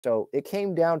So it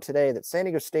came down today that San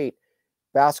Diego State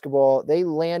basketball, they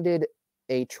landed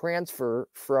a transfer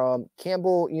from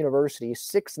Campbell University,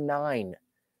 6'9",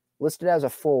 listed as a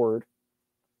forward,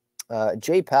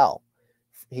 Jay Powell.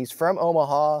 He's from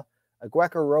Omaha.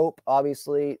 Agueka Rope,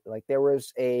 obviously, like there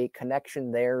was a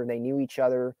connection there. They knew each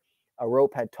other.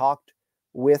 Rope had talked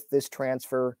with this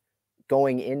transfer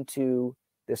going into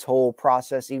this whole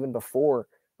process even before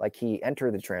like he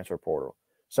entered the transfer portal.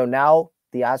 So now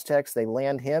the Aztecs, they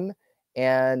land him,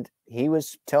 and he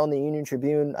was telling the Union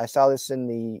Tribune, I saw this in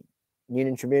the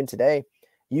Union Tribune today,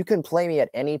 you can play me at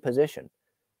any position.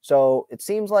 So it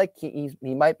seems like he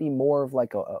might be more of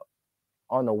like a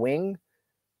on the wing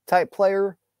type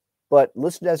player, but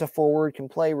listed as a forward, can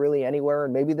play really anywhere.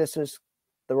 And maybe this is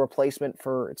the replacement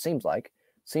for, it seems like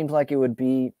it would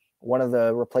be one of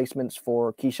the replacements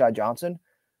for Keyshawn Johnson,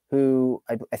 who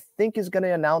I think is going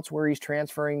to announce where he's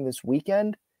transferring this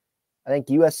weekend. I think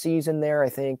USC's in there. I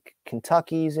think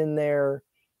Kentucky's in there.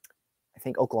 I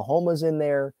think Oklahoma's in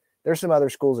there. There's some other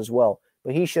schools as well,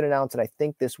 but he should announce it, I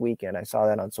think, this weekend. I saw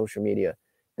that on social media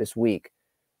this week.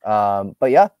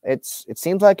 But yeah, it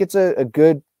seems like it's a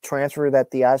good transfer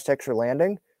that the Aztecs are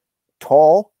landing.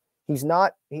 Tall. He's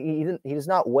not, he does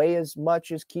not weigh as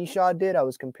much as Keyshawn did. I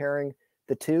was comparing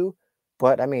the two,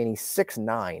 but I mean, he's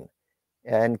 6'9"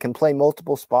 and can play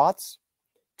multiple spots.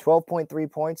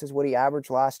 12.3 points is what he averaged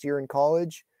last year in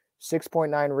college,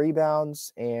 6.9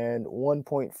 rebounds and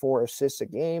 1.4 assists a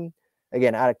game.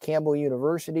 Again, out of Campbell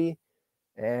University.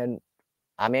 And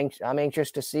I'm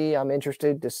interested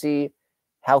to see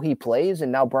how he plays.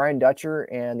 And now Brian Dutcher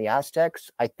and the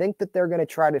Aztecs, I think that they're going to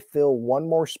try to fill one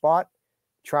more spot,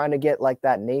 trying to get like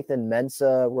that Nathan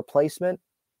Mensah replacement,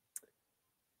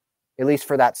 at least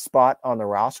for that spot on the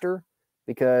roster,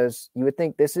 because you would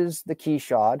think this is the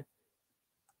Keyshawn.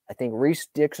 I think Reese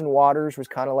Dixon Waters was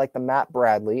kind of like the Matt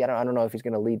Bradley. I don't know if he's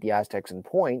going to lead the Aztecs in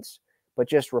points, but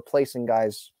just replacing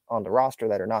guys on the roster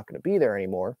that are not going to be there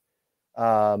anymore.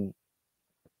 A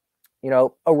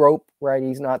Rope, right?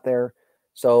 He's not there.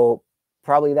 So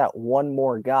probably that one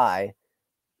more guy,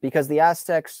 because the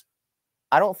Aztecs,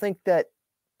 I don't think that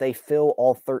they fill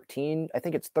all 13. I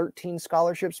think it's 13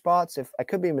 scholarship spots. If I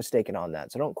could be mistaken on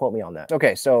that, so don't quote me on that.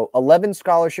 Okay, so 11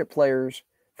 scholarship players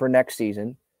for next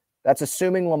season. That's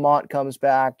assuming Lamont comes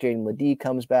back, Jaden Ledee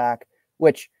comes back,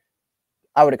 which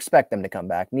I would expect them to come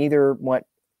back. Neither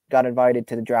got invited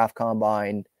to the draft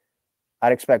combine.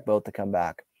 I'd expect both to come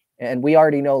back. And we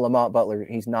already know Lamont Butler,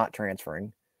 he's not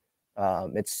transferring.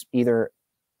 It's either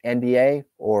NBA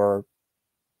or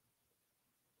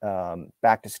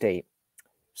back to state.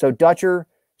 So Dutcher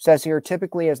says here,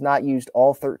 typically has not used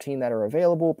all 13 that are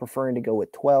available, preferring to go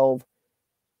with 12.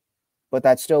 But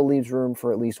that still leaves room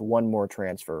for at least one more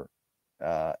transfer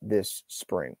this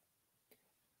spring.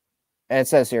 And it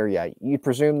says here, yeah, you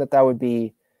presume that would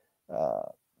be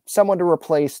someone to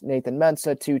replace Nathan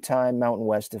Mensah, two-time Mountain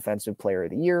West Defensive Player of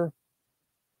the Year.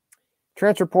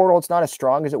 Transfer portal, it's not as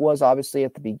strong as it was, obviously,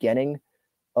 at the beginning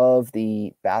of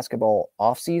the basketball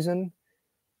offseason,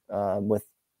 with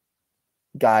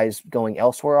guys going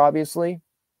elsewhere, obviously.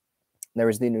 There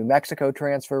was the New Mexico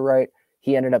transfer, right?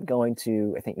 He ended up going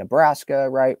to, I think, Nebraska,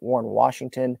 right? Warren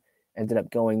Washington ended up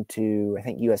going to, I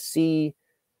think, USC.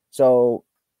 So,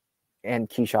 and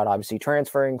Keyshawn obviously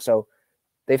transferring. So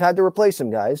they've had to replace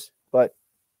some guys, but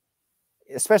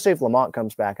especially if Lamont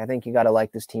comes back, I think you got to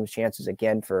like this team's chances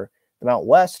again for the Mountain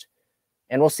West.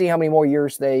 And we'll see how many more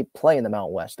years they play in the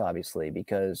Mountain West, obviously,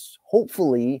 because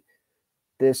hopefully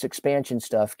this expansion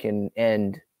stuff can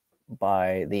end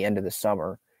by the end of the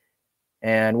summer.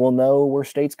 And we'll know where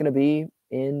state's going to be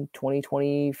in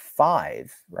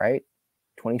 2025, right?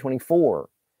 2024,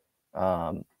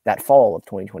 that fall of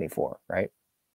 2024, right?